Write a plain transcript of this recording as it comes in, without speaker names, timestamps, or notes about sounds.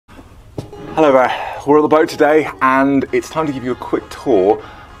Hello there, we're on the boat today and it's time to give you a quick tour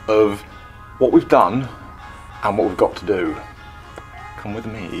of what we've done and what we've got to do. Come with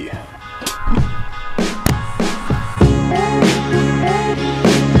me.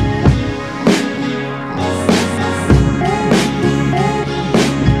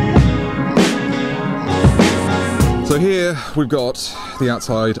 So here we've got the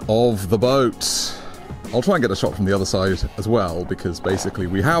outside of the boat. I'll try and get a shot from the other side as well, because basically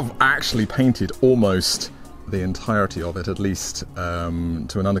we have actually painted almost the entirety of it, at least to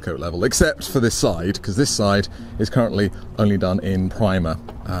an undercoat level, except for this side, because this side is currently only done in primer.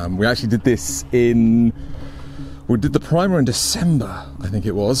 We actually did this we did the primer in December, I think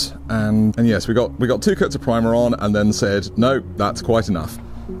it was, and yes, we got 2 coats of primer on and then said, no, that's quite enough.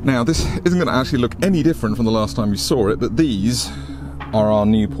 Now, this isn't going to actually look any different from the last time you saw it, but these are our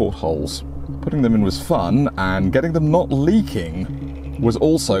new portholes. Putting them in was fun, and getting them not leaking was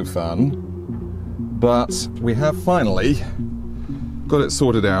also fun, but we have finally got it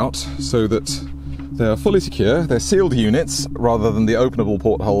sorted out so that they're fully secure. They're sealed units rather than the openable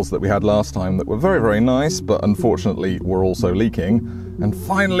portholes that we had last time that were very, very nice, but unfortunately were also leaking. And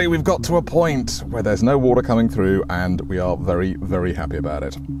finally we've got to a point where there's no water coming through, and we are very, very happy about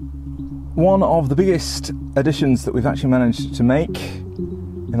it. One of the biggest additions that we've actually managed to make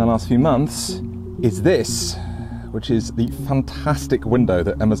in the last few months is this, which is the fantastic window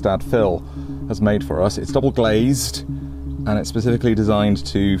that Emma's dad Phil has made for us. It's double glazed and it's specifically designed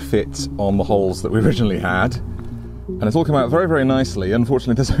to fit on the holes that we originally had, and it's all come out very, very nicely.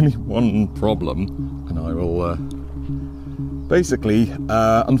 Unfortunately there's only one problem, and I will unfortunately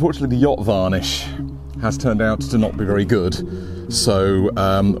the yacht varnish has turned out to not be very good, so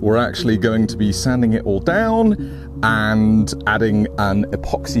we're actually going to be sanding it all down and adding an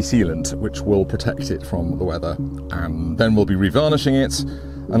epoxy sealant which will protect it from the weather, and then we'll be revarnishing it,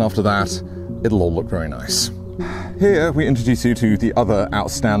 and after that it'll all look very nice. Here we introduce you to the other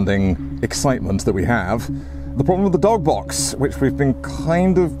outstanding excitement that we have, the problem with the dog box, which we've been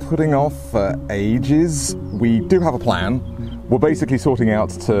kind of putting off for ages. We do have a plan. We're basically sorting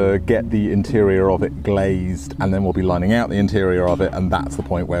out to get the interior of it glazed, and then we'll be lining out the interior of it, and that's the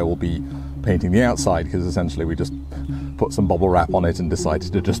point where we'll be painting the outside, because essentially we just put some bubble wrap on it and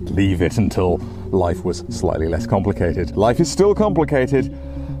decided to just leave it until life was slightly less complicated. Life is still complicated,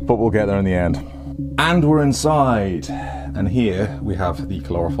 but we'll get there in the end. And we're inside, and here we have the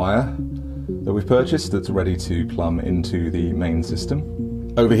calorifier that we've purchased that's ready to plumb into the main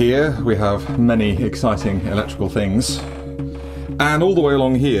system. Over here we have many exciting electrical things, and all the way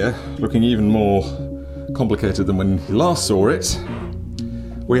along here, looking even more complicated than when you last saw it,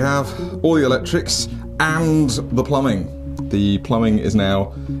 we have all the electrics and the plumbing. The plumbing is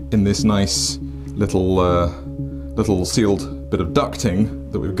now in this nice little sealed bit of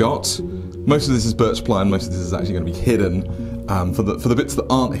ducting that we've got. Most of this is birch ply, and most of this is actually going to be hidden. For the bits that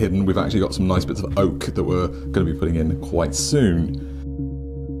aren't hidden, we've actually got some nice bits of oak that we're going to be putting in quite soon.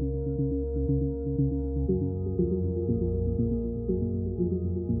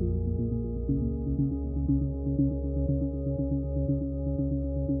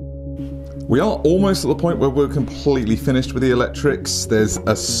 We are almost at the point where we're completely finished with the electrics. There's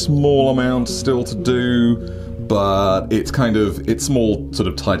a small amount still to do, but it's small sort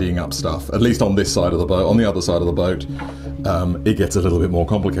of tidying up stuff, at least on this side of the boat. On the other side of the boat, it gets a little bit more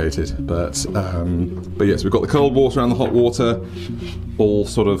complicated. But yes, we've got the cold water and the hot water all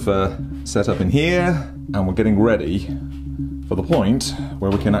sort of set up in here, and we're getting ready for the point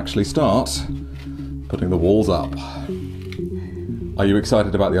where we can actually start putting the walls up. Are you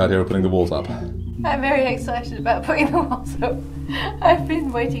excited about the idea of putting the walls up? I'm very excited about putting the walls up. I've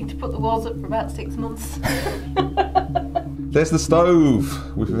been waiting to put the walls up for about 6 months. There's the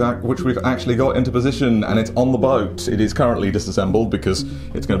stove, which we've actually got into position, and it's on the boat. It is currently disassembled because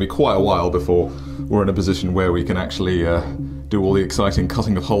it's going to be quite a while before we're in a position where we can actually do all the exciting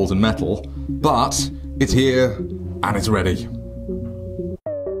cutting of holes in metal. But it's here and it's ready.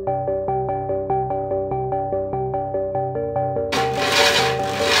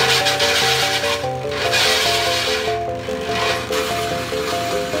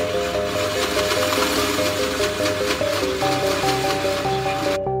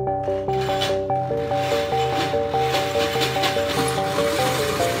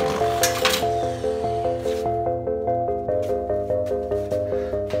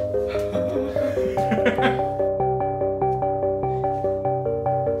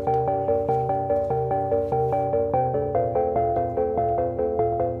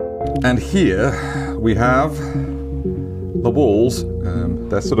 And here we have the walls.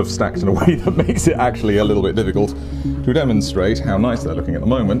 They're sort of stacked in a way that makes it actually a little bit difficult to demonstrate how nice they're looking at the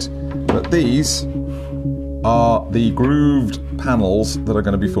moment. But these are the grooved panels that are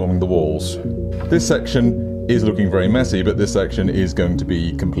going to be forming the walls. This section is looking very messy, but this section is going to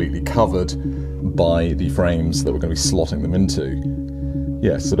be completely covered by the frames that we're going to be slotting them into.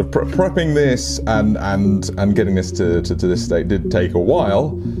 Yes, sort of prepping this and getting this to this state did take a while,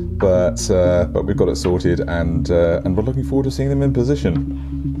 but we've got it sorted, and we're looking forward to seeing them in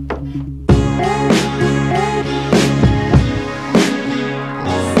position.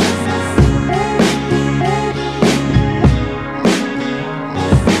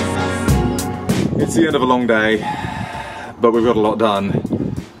 It's the end of a long day, but we've got a lot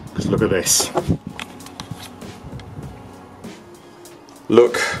done. Just look at this.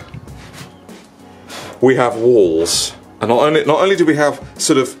 Look, we have walls, and not only do we have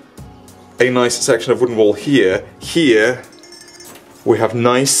sort of a nice section of wooden wall here we have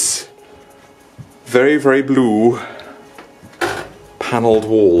nice, very, very blue panelled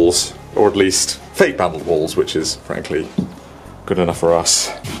walls, or at least fake panelled walls, which is frankly good enough for us.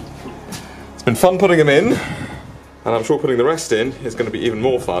 It's been fun putting them in, and I'm sure putting the rest in is going to be even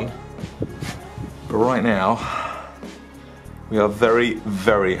more fun. But right now, we are very,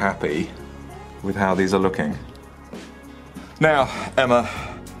 very happy with how these are looking. Now, Emma,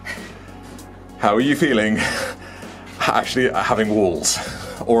 how are you feeling actually having walls?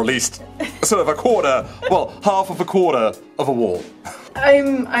 Or at least sort of a quarter, well, half of a quarter of a wall.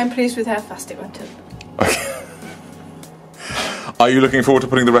 I'm pleased with how fast it went up. Okay. Are you looking forward to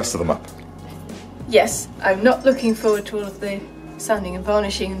putting the rest of them up? Yes, I'm not looking forward to all of the sanding and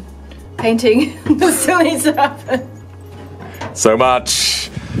varnishing and painting that still needs to happen. So much,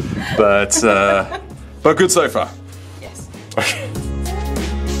 but good so far. Yes. Okay.